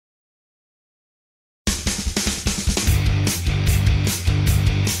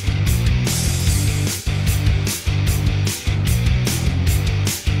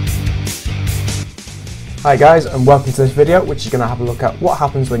Hi guys, and welcome to this video which is going to have a look at what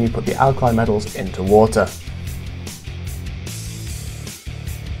happens when you put the alkali metals into water.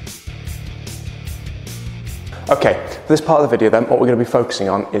 Okay, for this part of the video then, what we're going to be focusing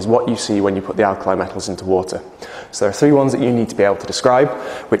on is what you see when you put the alkali metals into water. So there are three ones that you need to be able to describe,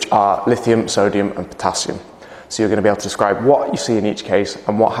 which are lithium, sodium and potassium. So you're going to be able to describe what you see in each case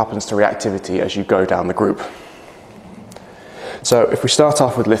and what happens to reactivity as you go down the group. So if we start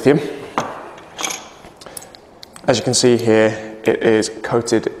off with lithium, as you can see here, it is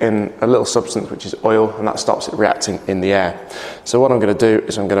coated in a little substance which is oil, and that stops it reacting in the air. So what I'm going to do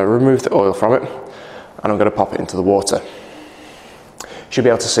is I'm going to remove the oil from it and I'm going to pop it into the water. You should be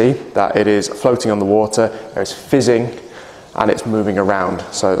able to see that it is floating on the water, there's fizzing and it's moving around.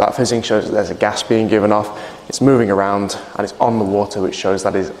 So that fizzing shows that there's a gas being given off, it's moving around and it's on the water, which shows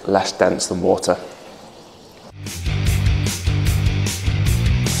that it is less dense than water.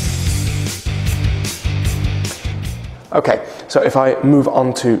 Okay, so if I move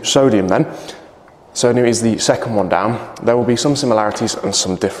on to sodium then, sodium is the second one down. There will be some similarities and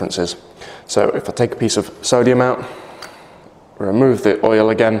some differences. So if I take a piece of sodium out, remove the oil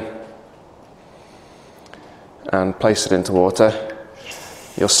again, and place it into water,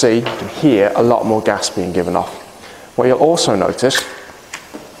 you'll see and hear a lot more gas being given off. What you'll also notice,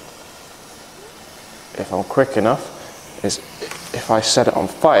 if I'm quick enough, is if I set it on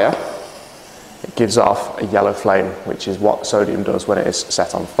fire, it gives off a yellow flame, which is what sodium does when it is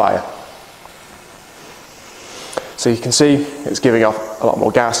set on fire. So you can see it's giving off a lot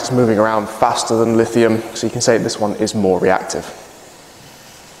more gas, it's moving around faster than lithium, so you can say this one is more reactive.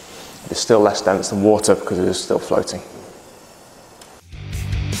 It's still less dense than water because it is still floating.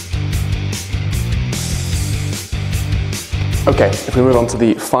 Okay, if we move on to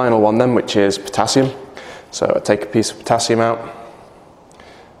the final one then, which is potassium. So I take a piece of potassium out,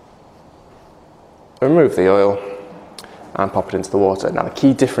 remove the oil and pop it into the water. Now the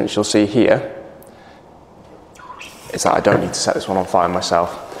key difference you'll see here is that I don't need to set this one on fire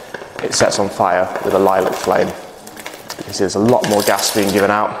myself. It sets on fire with a lilac flame. You can see there's a lot more gas being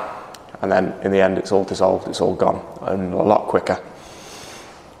given out, and then in the end it's all dissolved, it's all gone, and a lot quicker.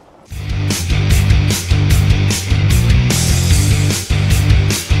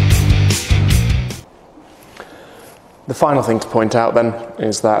 The final thing to point out then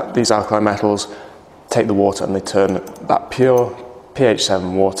is that these alkali metals take the water and they turn that pure pH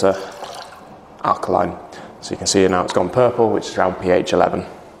 7 water alkaline. So you can see now it's gone purple, which is around pH 11.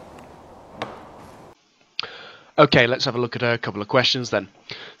 Okay, let's have a look at a couple of questions then.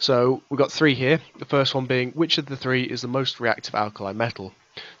 So we've got three here. The first one being, which of the three is the most reactive alkali metal?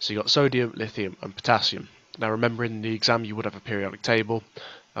 So you've got sodium, lithium and potassium. Now remember, in the exam you would have a periodic table.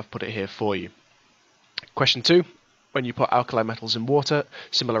 I've put it here for you. Question 2. When you put alkali metals in water,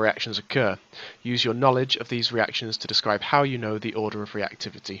 similar reactions occur. Use your knowledge of these reactions to describe how you know the order of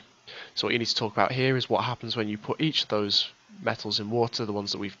reactivity. So what you need to talk about here is what happens when you put each of those metals in water, the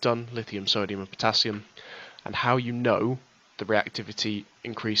ones that we've done, lithium, sodium and potassium, and how you know the reactivity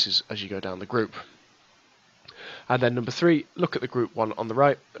increases as you go down the group. And then number 3, look at the group 1 on the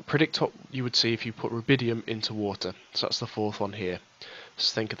right, predict what you would see if you put rubidium into water. So that's the fourth one here.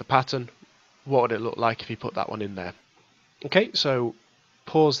 Just think of the pattern. What would it look like if you put that one in there? Okay, so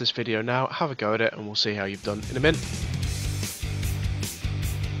pause this video now, have a go at it, and we'll see how you've done in a minute.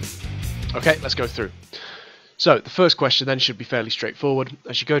 Okay, let's go through. So the first question then should be fairly straightforward.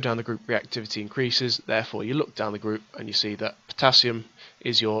 As you go down the group, reactivity increases, therefore you look down the group and you see that potassium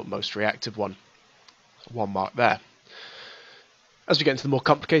is your most reactive one. 1 mark there. As we get into the more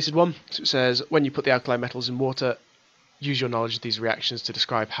complicated one, so it says, when you put the alkali metals in water, use your knowledge of these reactions to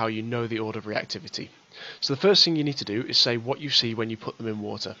describe how you know the order of reactivity. So the first thing you need to do is say what you see when you put them in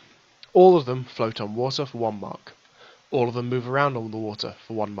water. All of them float on water for 1 mark. All of them move around on the water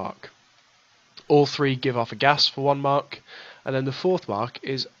for 1 mark. All 3 give off a gas for 1 mark. And then the 4th mark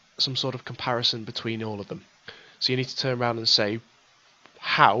is some sort of comparison between all of them. So you need to turn around and say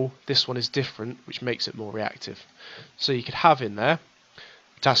how this one is different, which makes it more reactive. So you could have in there,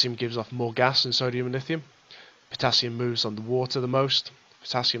 potassium gives off more gas than sodium and lithium. Potassium moves on the water the most.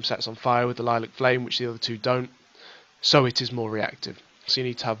 Potassium sets on fire with the lilac flame, which the other 2 don't. So it is more reactive. So you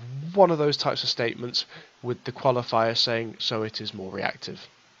need to have one of those types of statements with the qualifier saying, so it is more reactive.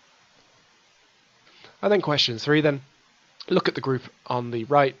 And then question 3 then. Look at the group on the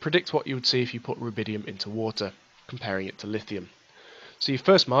right. Predict what you would see if you put rubidium into water, comparing it to lithium. So your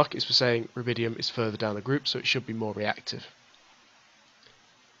first mark is for saying rubidium is further down the group, so it should be more reactive.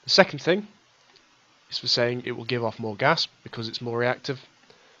 The second thing is for saying it will give off more gas because it's more reactive.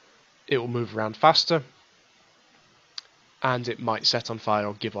 It will move around faster, and it might set on fire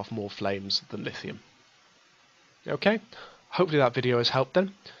or give off more flames than lithium. Okay, hopefully that video has helped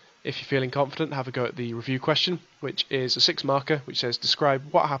then. If you're feeling confident, have a go at the review question, which is a 6-marker, which says describe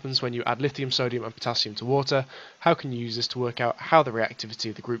what happens when you add lithium, sodium and potassium to water. How can you use this to work out how the reactivity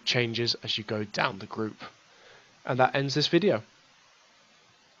of the group changes as you go down the group? And that ends this video.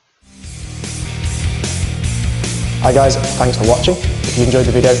 Hi guys, thanks for watching. If you enjoyed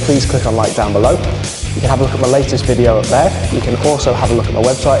the video, please click on like down below. You can have a look at my latest video up there. You can also have a look at my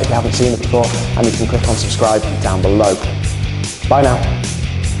website if you haven't seen it before, and you can click on subscribe down below. Bye now.